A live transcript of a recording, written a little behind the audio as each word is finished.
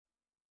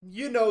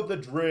You know the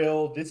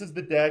drill. This is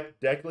the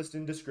deck list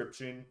in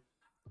description.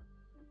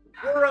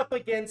 We're up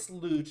against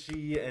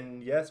Lucci,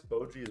 and yes,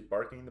 Boji is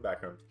barking in the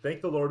background.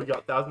 Thank the Lord we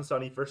got Thousand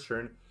Sunny first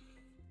turn.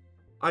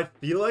 I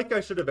feel like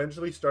I should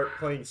eventually start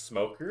playing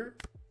Smoker.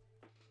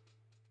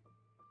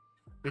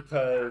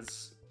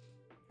 Because,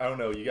 I don't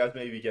know, you guys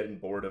may be getting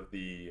bored of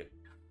the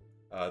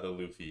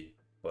Luffy.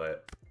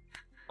 But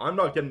I'm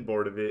not getting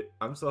bored of it.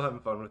 I'm still having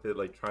fun with it,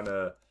 like trying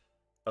to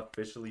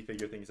officially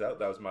figure things out.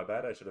 That was my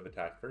bad. I should have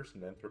attacked first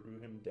and then threw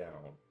him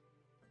down.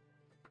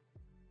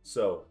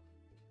 So,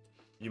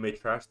 you may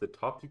trash the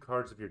top 2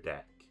 cards of your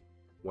deck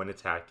when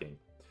attacking.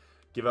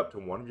 Give up to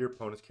one of your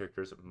opponent's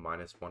characters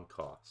 -1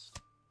 cost.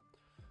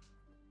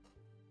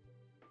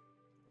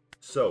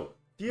 So,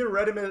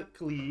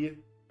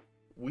 theoretically,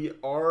 we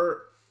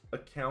are a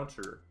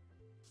counter,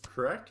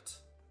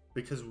 correct?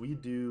 Because we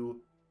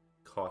do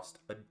cost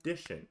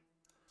addition,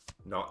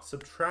 not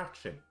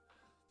subtraction.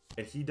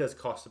 And he does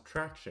cost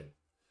subtraction.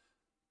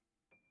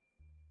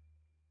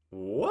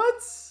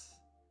 What?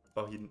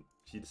 Oh,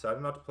 he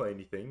decided not to play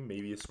anything.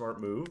 Maybe a smart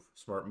move.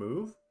 Smart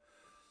move.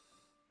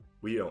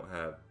 We don't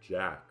have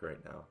Jack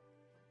right now.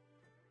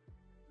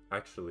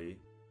 Actually,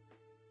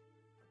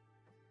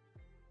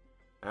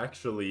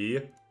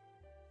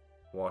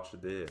 watch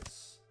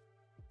this.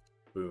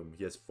 Boom.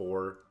 He has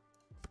 4.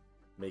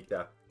 Make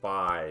that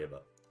 5.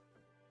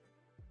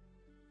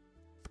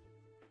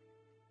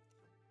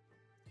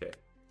 Okay.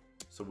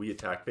 So we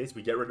attack face.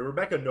 We get rid of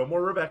Rebecca. No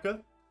more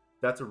Rebecca.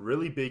 That's a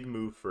really big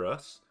move for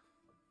us.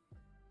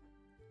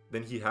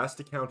 Then he has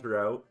to counter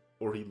out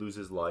or he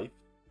loses life.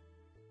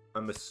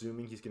 I'm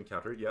assuming he's going to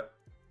counter it. Yep.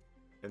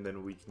 And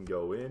then we can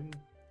go in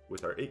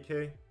with our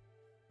 8k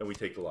and we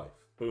take the life.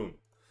 Boom.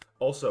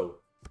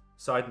 Also,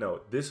 side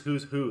note, this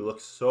Who's Who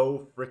looks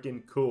so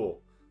freaking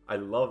cool. I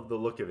love the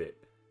look of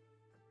it.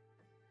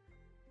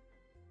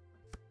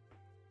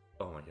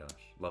 Oh my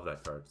gosh. Love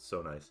that card.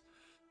 So nice.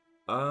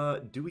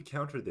 Do we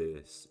counter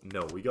this?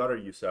 No, we got our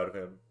use out of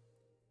him.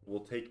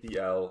 We'll take the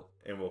L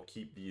and we'll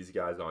keep these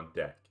guys on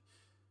deck.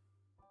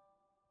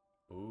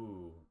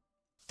 Ooh.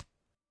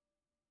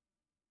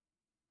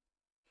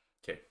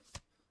 Okay.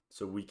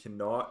 So we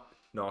cannot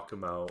knock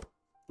him out.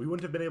 We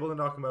wouldn't have been able to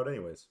knock him out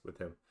anyways with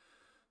him.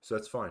 So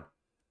that's fine.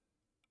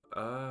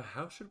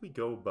 How should we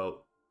go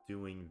about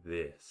doing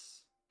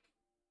this?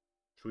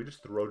 Should we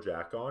just throw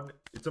Jack on?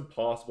 It's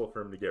impossible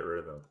for him to get rid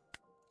of him.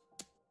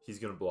 He's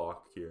going to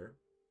block here,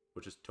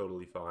 which is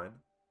totally fine.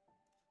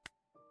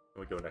 And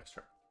we go next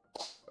turn.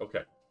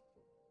 Okay.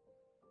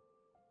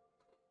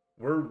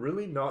 We're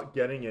really not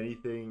getting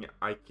anything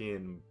I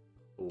can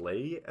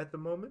play at the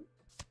moment.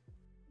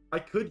 I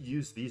could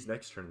use these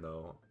next turn,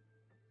 though.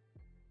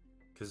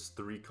 Because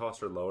 3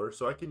 costs are lower.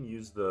 So I can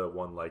use the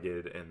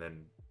one-legged and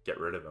then get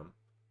rid of him.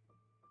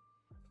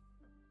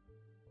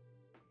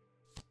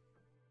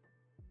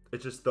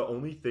 It's just the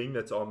only thing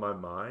that's on my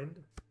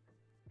mind.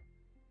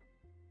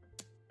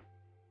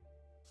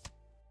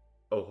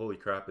 Oh, holy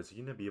crap. Is he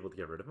going to be able to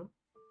get rid of him?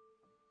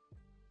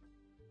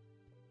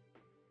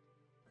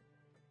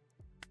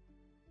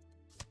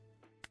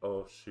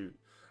 Oh, shoot.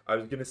 I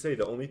was going to say,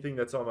 the only thing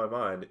that's on my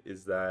mind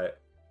is that...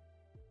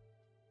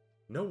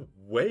 No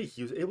way.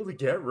 He was able to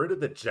get rid of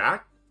the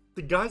Jack?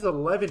 The guy's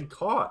 11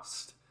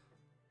 cost.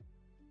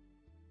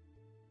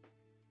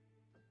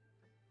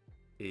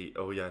 8.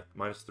 Oh, yeah.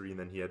 -3, and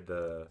then he had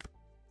the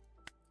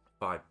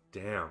 5.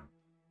 Damn.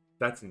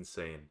 That's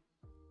insane.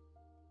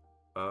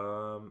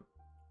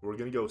 We're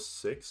going to go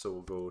 6, so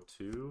we'll go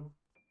 2.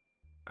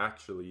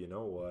 Actually, you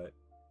know what?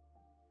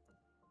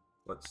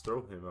 Let's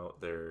throw him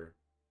out there.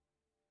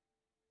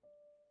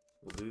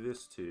 We'll do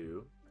this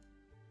too.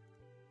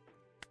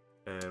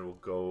 And we'll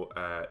go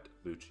at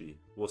Lucci.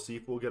 We'll see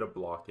if we'll get a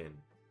block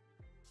in.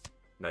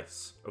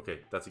 Nice.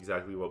 Okay, that's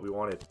exactly what we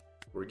wanted.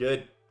 We're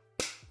good.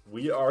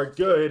 We are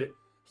good.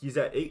 He's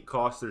at 8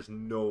 costs. There's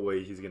no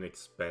way he's going to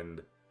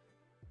expend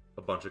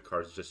a bunch of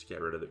cards just to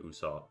get rid of the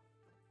Usopp.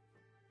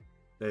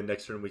 Then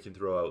next turn we can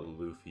throw out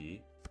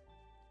Luffy.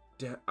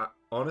 Damn,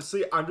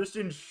 honestly, I'm just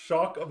in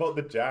shock about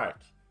the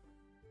Jack.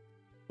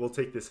 We'll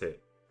take this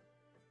hit.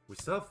 We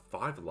still have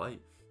 5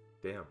 life.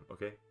 Damn,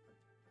 okay.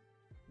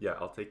 Yeah,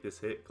 I'll take this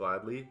hit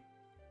gladly.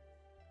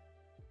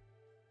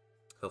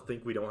 He'll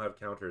think we don't have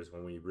counters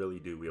when we really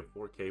do. We have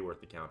 4k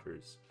worth of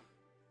counters.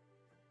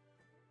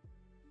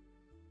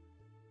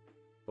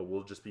 But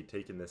we'll just be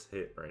taking this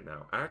hit right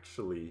now.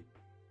 Actually,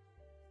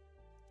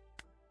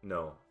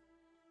 no.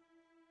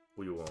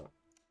 We won't.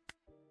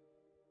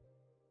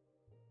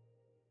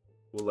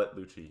 We'll let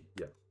Lucci,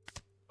 yeah.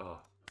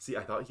 Oh, see,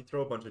 I thought he'd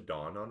throw a bunch of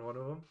Dawn on one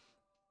of them.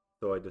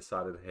 So I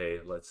decided,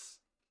 hey, let's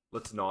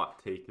not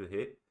take the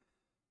hit.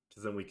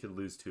 Because then we could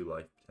lose 2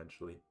 life,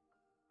 potentially.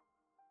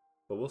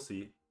 But we'll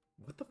see.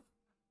 What the...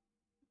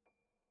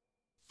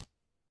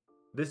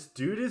 This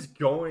dude is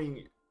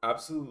going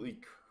absolutely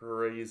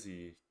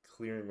crazy,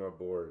 clearing my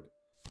board.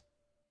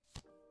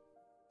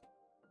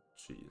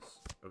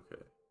 Jeez.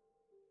 Okay.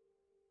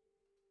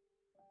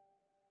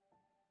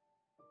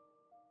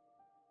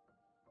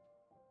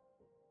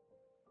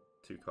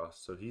 Two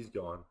costs. So he's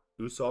gone.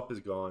 Usopp is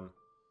gone.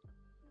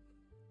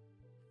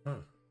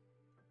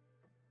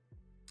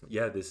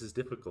 Yeah, this is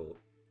difficult.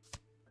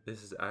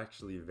 This is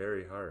actually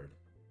very hard.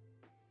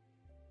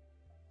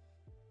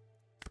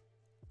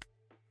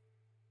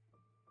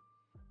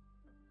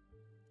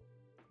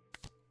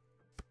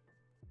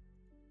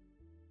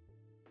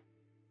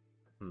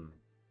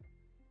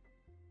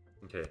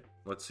 Okay,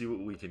 let's see what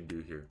we can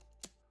do here.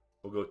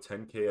 We'll go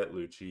 10k at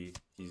Lucci.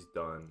 He's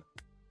done.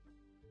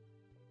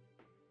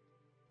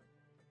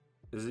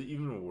 Is it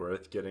even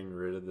worth getting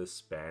rid of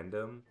this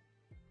Spandam?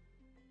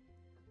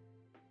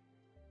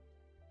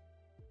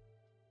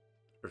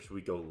 Or should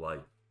we go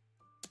light?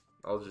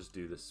 I'll just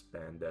do the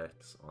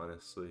Spandex,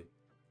 honestly.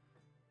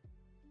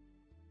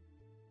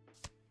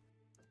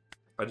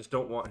 I just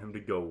don't want him to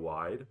go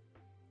wide.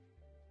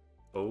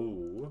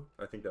 Oh,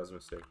 I think that was a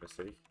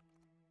mistake.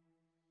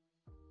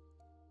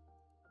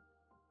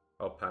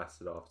 I'll pass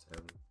it off to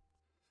him.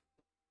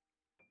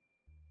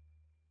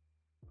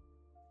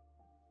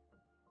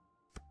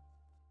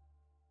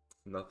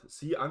 Nothing.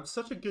 See, I'm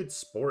such a good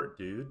sport,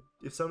 dude.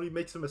 If somebody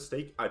makes a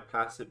mistake, I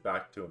pass it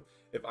back to him.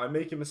 If I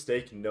make a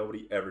mistake,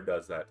 nobody ever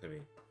does that to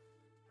me.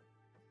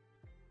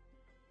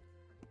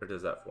 Or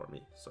does that for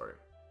me, sorry.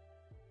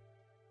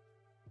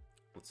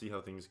 Let's see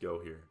how things go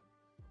here.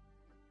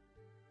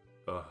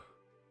 Ugh.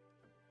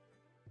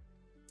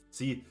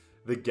 See,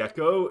 the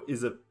gecko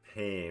is a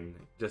pain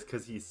just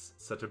because he's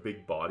such a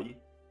big body.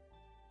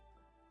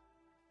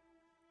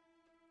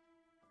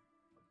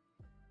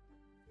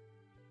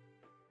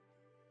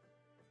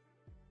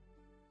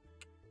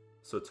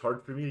 So it's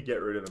hard for me to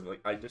get rid of him.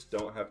 Like, I just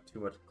don't have too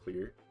much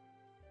clear.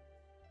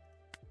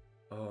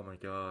 Oh my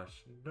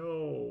gosh.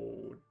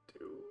 No,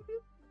 dude.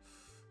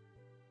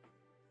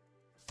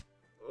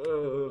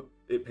 Oh,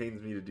 it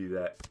pains me to do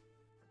that.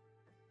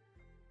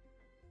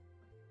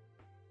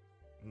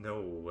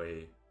 No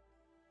way.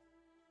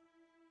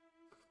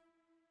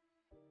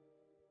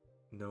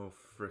 No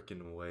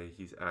frickin' way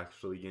he's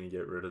actually gonna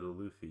get rid of the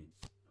Luffy.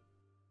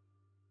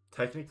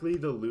 Technically,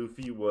 the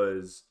Luffy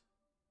was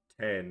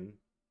 10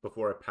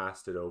 before I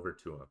passed it over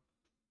to him.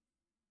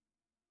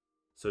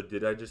 So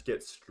did I just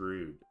get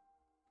screwed?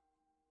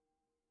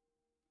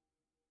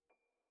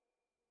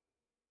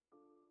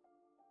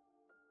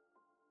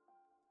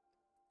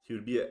 He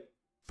would be at...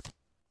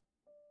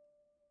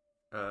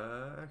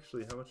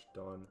 actually, how much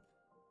Dawn?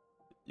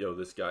 Yo,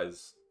 this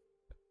guy's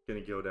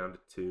gonna go down to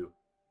 2.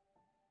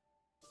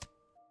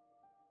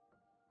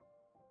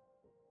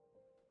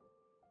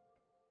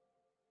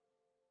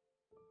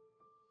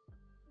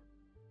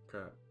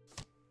 Crap.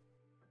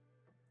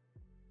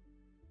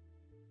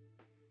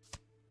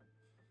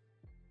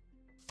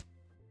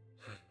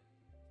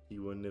 He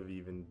wouldn't have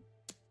even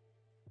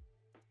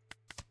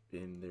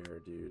been there,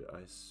 dude. I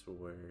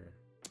swear.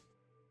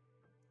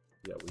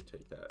 Yeah, we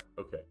take that.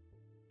 Okay.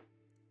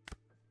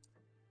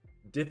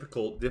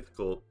 Difficult.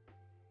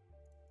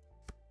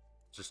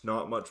 Just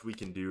not much we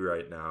can do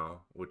right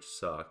now, which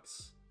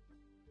sucks.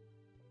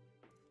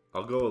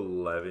 I'll go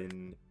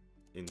 11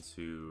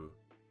 into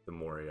the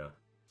Moria.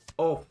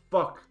 Oh,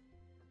 fuck.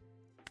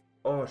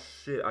 Oh,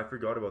 shit. I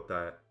forgot about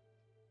that.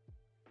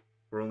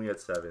 We're only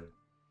at 7.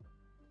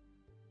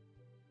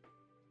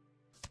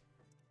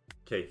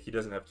 Okay, he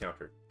doesn't have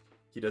counter.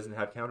 He doesn't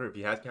have counter. If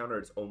he has counter,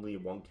 it's only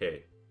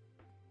 1k.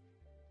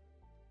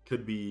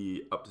 Could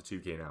be up to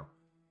 2k now.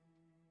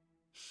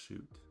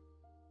 Shoot.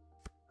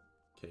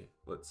 Okay,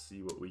 let's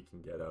see what we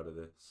can get out of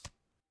this.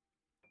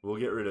 We'll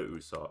get rid of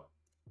Usopp.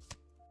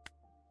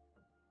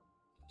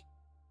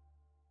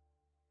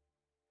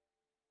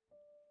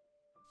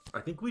 I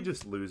think we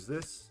just lose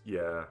this.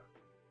 Yeah.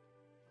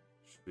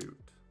 Shoot.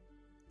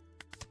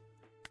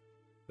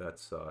 That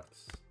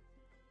sucks.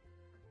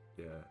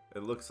 Yeah,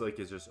 it looks like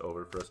it's just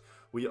over for us.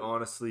 We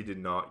honestly did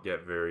not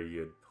get very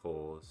good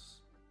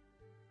pulls.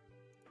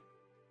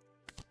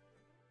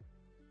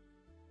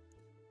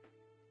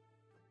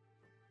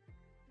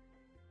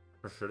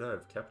 Or should I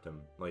have kept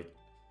him? Like,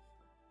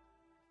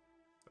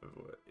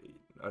 what,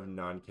 I have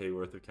 9k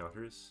worth of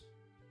counters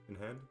in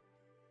hand.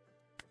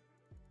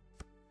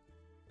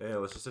 Yeah,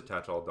 let's just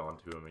attach all Dawn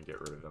to him and get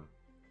rid of him.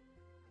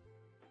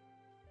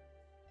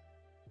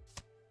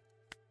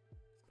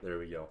 There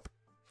we go.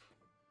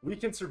 We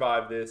can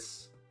survive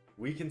this.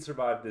 We can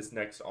survive this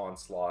next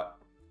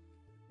onslaught.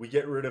 We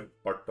get rid of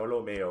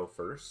Bartolomeo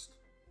first.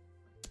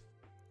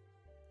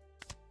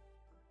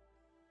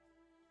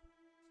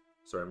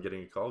 Sorry, I'm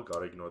getting a call.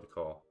 Gotta ignore the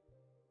call.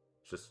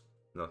 Just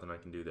nothing I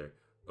can do there.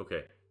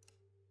 Okay.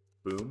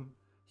 Boom.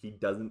 He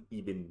doesn't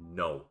even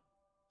know.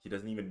 He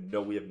doesn't even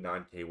know we have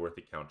 9k worth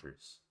of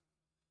counters.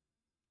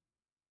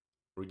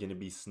 We're gonna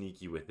be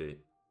sneaky with it.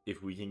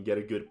 If we can get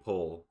a good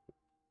pull.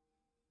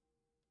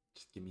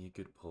 Just give me a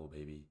good pull,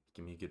 baby.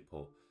 Give me a good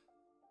pull.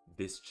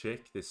 This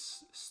chick,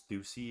 this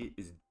Stussy,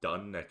 is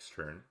done next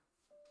turn.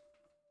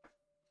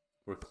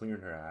 We're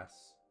clearing her ass.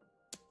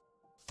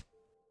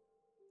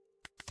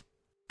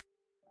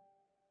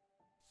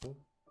 Oh.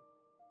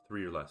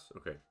 3 or less.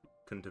 Okay.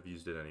 Couldn't have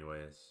used it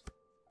anyways.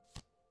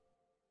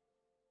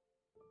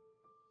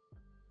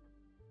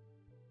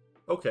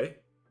 Okay.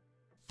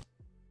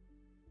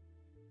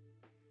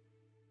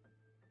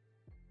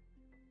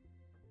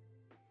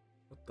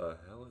 What the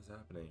hell is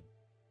happening?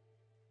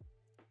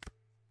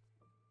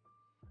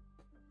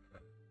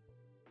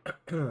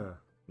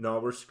 No,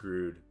 we're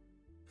screwed.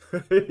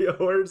 Yo,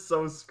 we're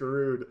so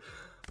screwed.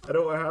 I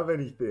don't have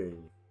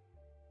anything.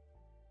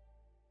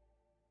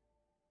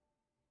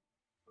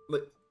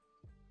 Like,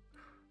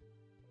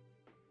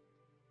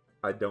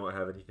 I don't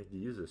have anything to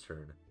use this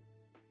turn.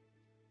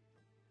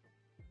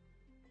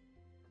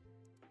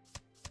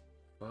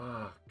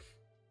 Fuck.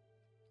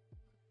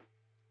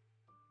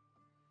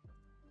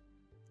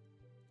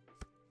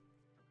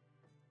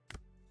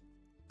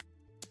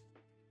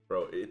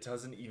 Bro, it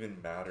doesn't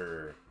even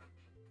matter.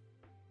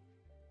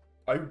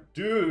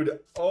 Dude,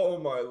 oh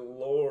my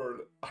lord.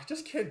 I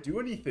just can't do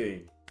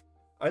anything.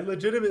 I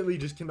legitimately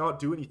just cannot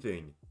do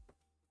anything.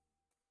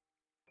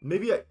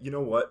 Maybe you know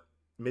what?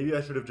 Maybe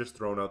I should have just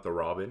thrown out the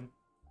Robin.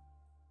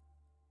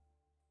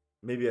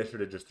 Maybe I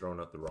should have just thrown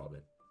out the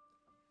Robin.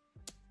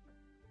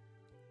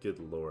 Good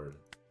lord,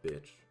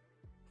 bitch.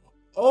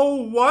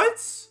 Oh, what?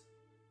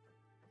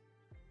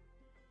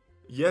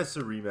 Yes,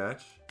 a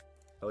rematch.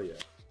 Hell yeah.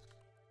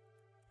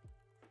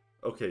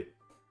 Okay.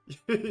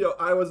 Yo,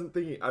 I wasn't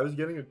thinking. I was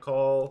getting a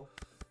call.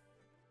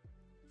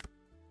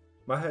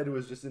 My head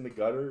was just in the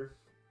gutter.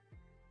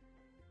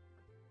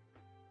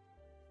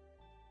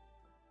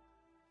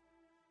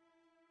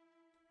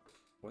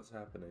 What's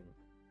happening?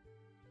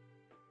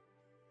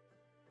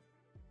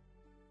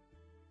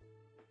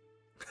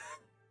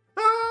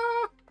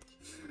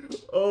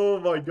 Oh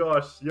my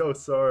gosh. Yo,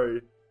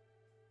 sorry.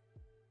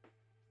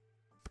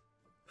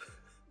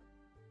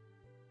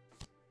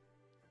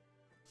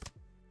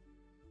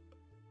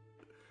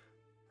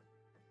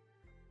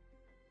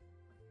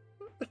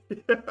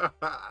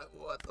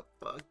 What the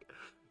fuck?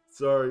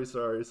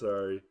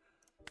 Sorry.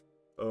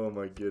 Oh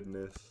my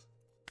goodness.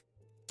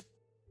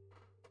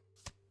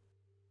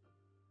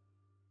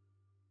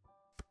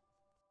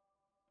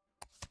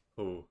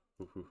 Oh,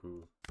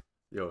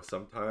 yo,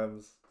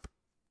 sometimes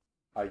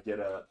I get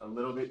a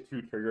little bit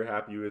too trigger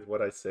happy with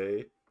what I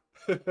say.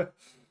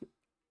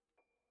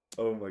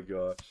 Oh my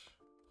gosh.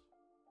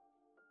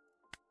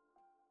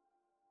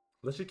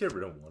 Let's just get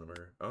rid of one of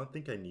her. I don't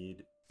think I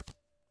need...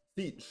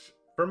 See,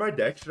 for my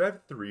deck, should I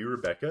have 3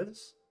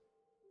 Rebeccas?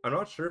 I'm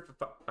not sure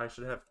if I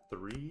should have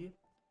 3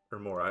 or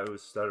more. I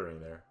was stuttering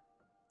there.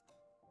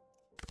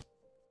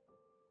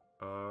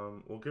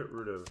 We'll get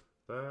rid of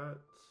that.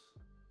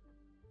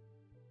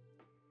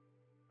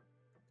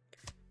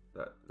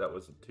 That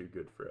wasn't too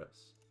good for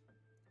us.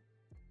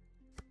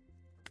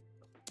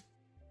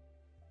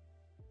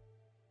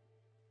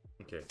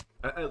 Okay.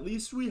 At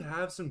least we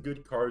have some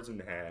good cards in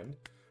hand.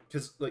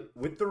 Because, like,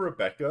 with the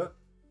Rebecca,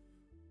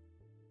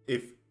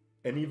 if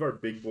any of our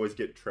big boys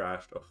get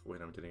trashed... Oh,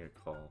 wait, I'm getting a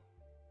call.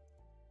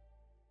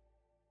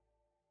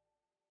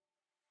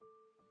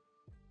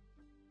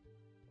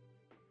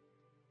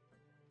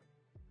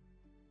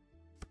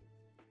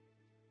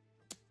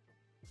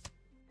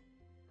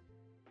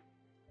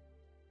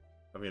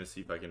 I'm going to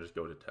see if I can just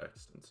go to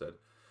text instead.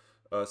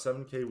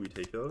 7K, we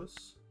take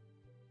those.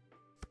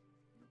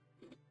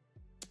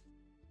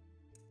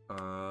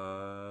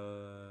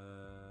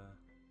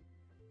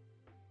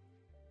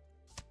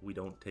 We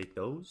don't take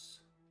those.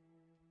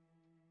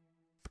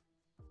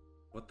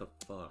 What the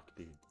fuck,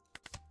 dude?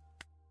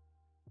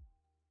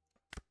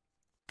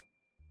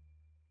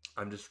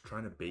 I'm just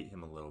trying to bait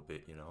him a little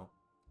bit, you know?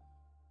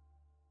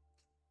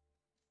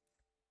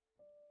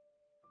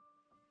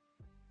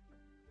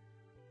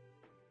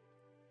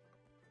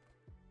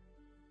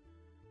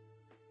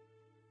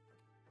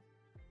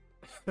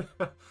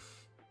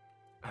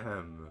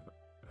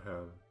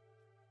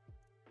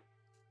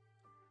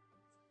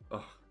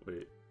 Oh,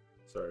 wait.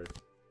 Sorry.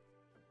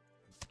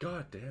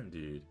 God damn,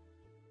 dude.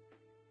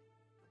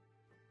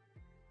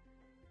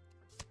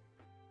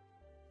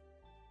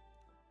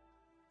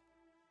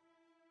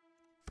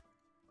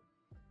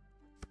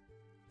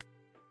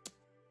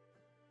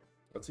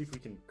 Let's see if we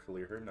can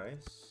clear her.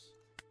 Nice.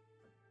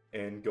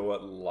 And go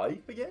at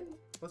life again?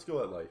 Let's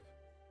go at life.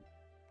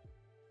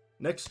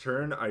 Next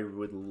turn, I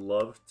would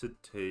love to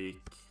take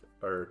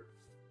or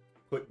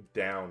put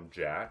down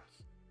Jack.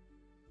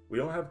 We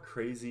don't have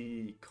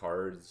crazy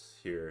cards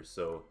here,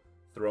 so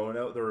throwing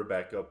out the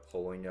Rebecca,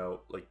 pulling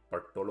out like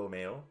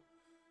Bartolomeo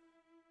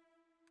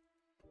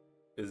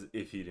is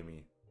iffy to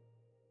me.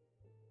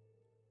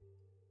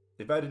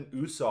 If I had an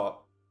Usopp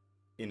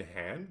in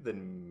hand,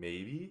 then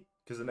maybe,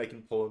 because then I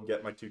can pull and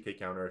get my 2K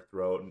counter,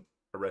 throw out an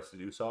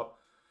arrested Usopp.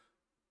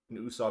 And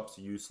Usopp's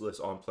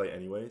useless on play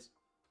anyways.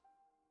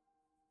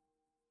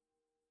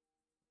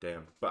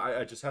 Damn. But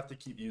I just have to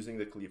keep using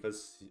the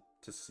Cleefas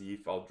to see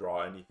if I'll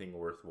draw anything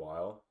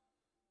worthwhile.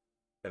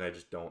 And I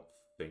just don't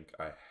think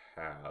I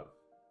have.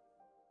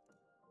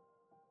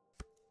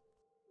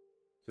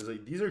 Because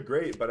like, these are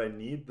great, but I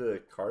need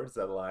the cards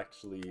that'll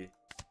actually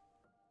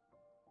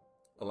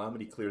allow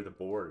me to clear the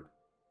board.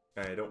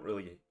 And I don't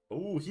really...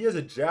 Oh, he has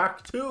a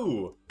Jack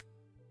too!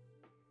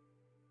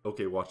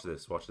 Okay, watch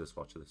this, watch this,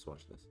 watch this,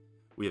 watch this.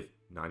 We have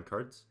 9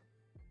 cards.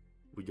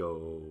 We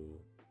go...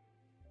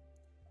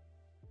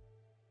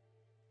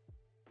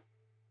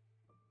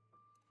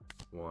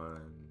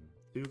 1,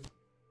 2.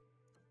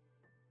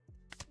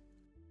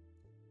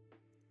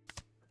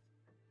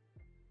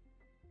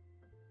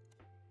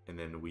 And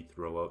then we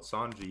throw out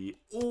Sanji.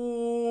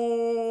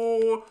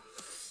 Oh!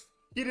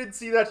 He didn't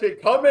see that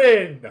shit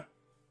coming!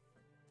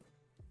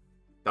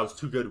 That was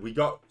too good. We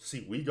got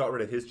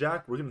rid of his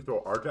jack. We're gonna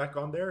throw our jack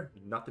on there.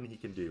 Nothing he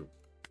can do.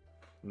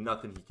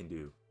 Nothing he can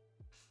do.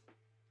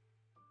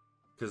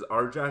 Because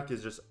our jack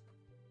is just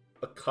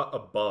a cut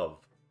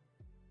above.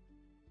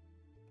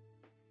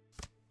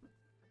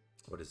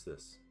 What is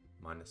this?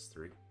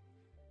 -3.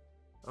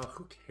 Oh,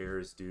 who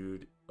cares,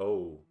 dude?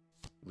 Oh,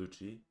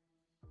 Lucci.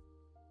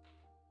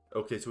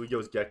 Okay, so he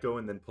goes Gecko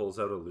and then pulls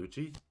out a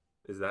Lucci?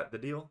 Is that the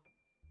deal?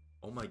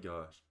 Oh my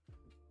gosh.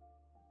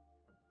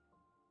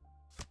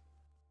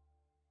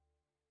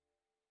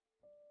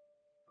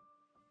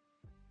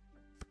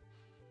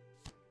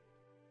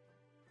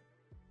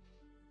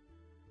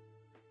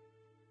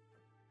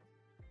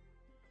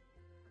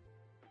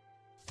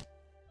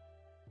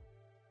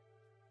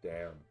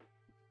 Damn.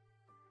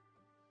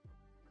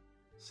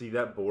 See,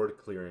 that board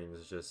clearing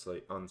is just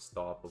like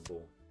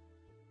unstoppable.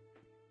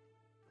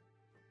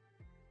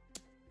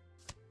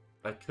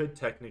 I could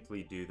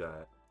technically do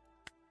that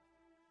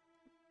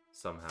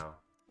somehow.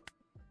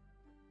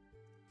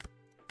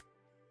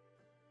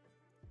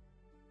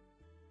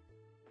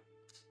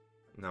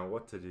 Now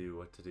what to do,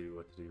 what to do,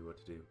 what to do, what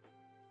to do.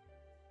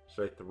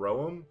 Should I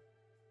throw him?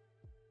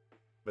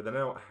 But then I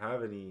don't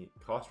have any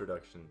cost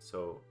reduction,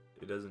 so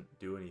it doesn't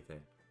do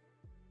anything.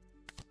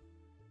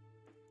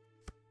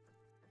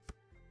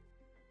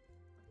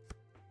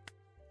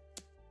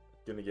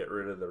 Gonna get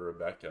rid of the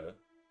Rebecca.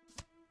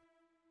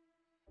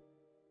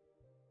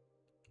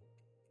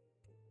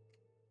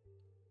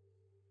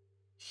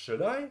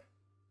 Should I?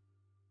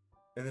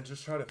 And then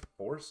just try to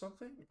force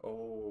something?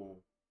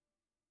 Oh.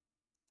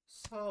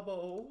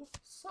 Sabo.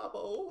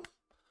 Sabo.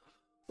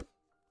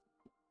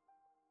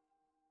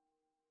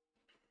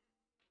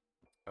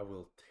 I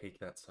will take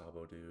that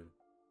Sabo, dude.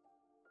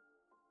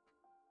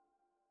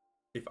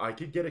 If I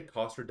could get a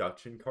cost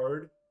reduction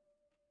card,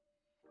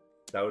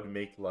 that would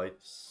make life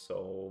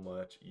so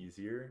much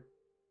easier.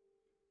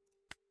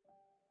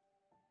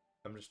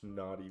 I'm just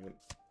not even...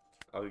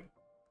 I'll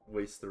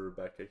waste the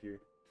Rebecca here.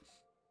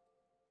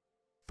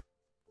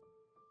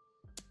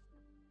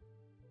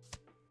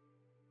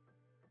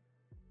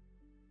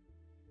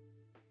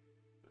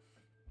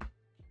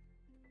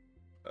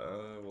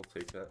 We'll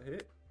take that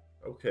hit.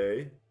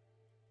 Okay.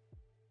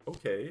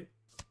 Okay.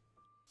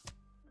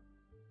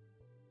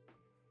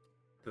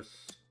 The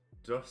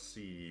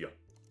Stussy.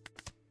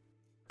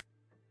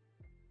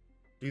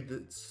 Dude,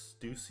 the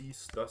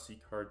Stussy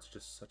card's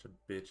just such a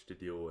bitch to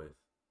deal with.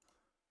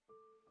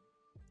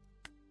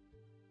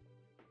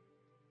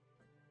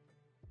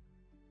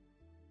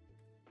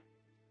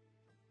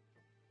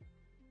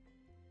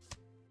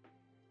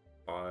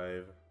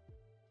 Five.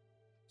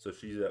 So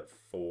she's at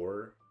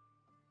 4.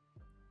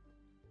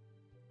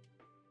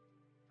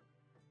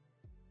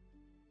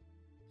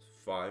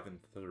 Five and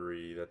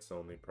 3, that's the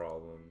only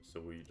problem. So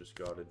we just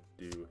gotta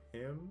do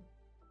him.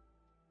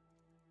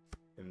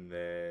 And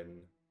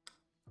then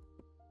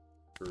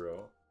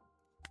Bro.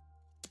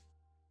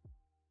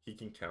 He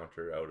can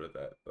counter out of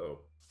that though.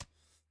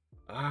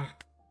 Ah.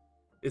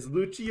 Is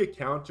Lucci a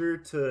counter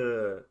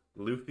to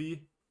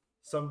Luffy?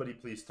 Somebody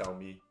please tell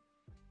me.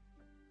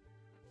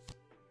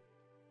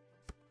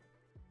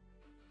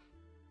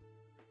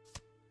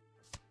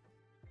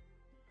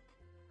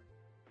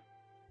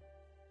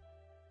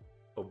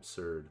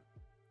 Absurd.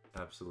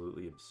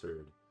 Absolutely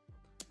absurd.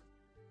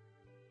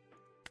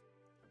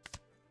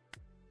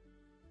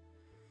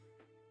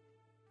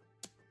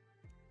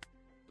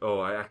 Oh,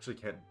 I actually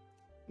can't.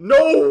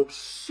 No!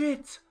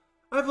 Shit!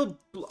 I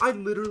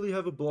literally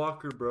have a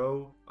blocker,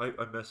 bro. I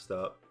messed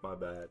up. My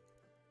bad.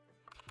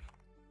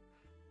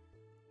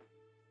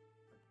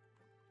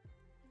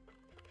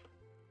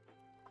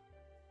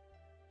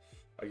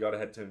 I gotta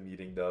head to a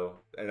meeting, though.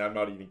 And I'm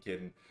not even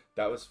kidding.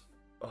 That was...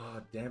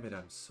 Oh, damn it.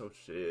 I'm so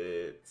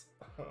shit.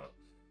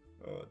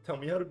 Tell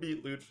me how to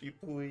beat Lucci,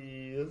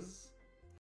 please.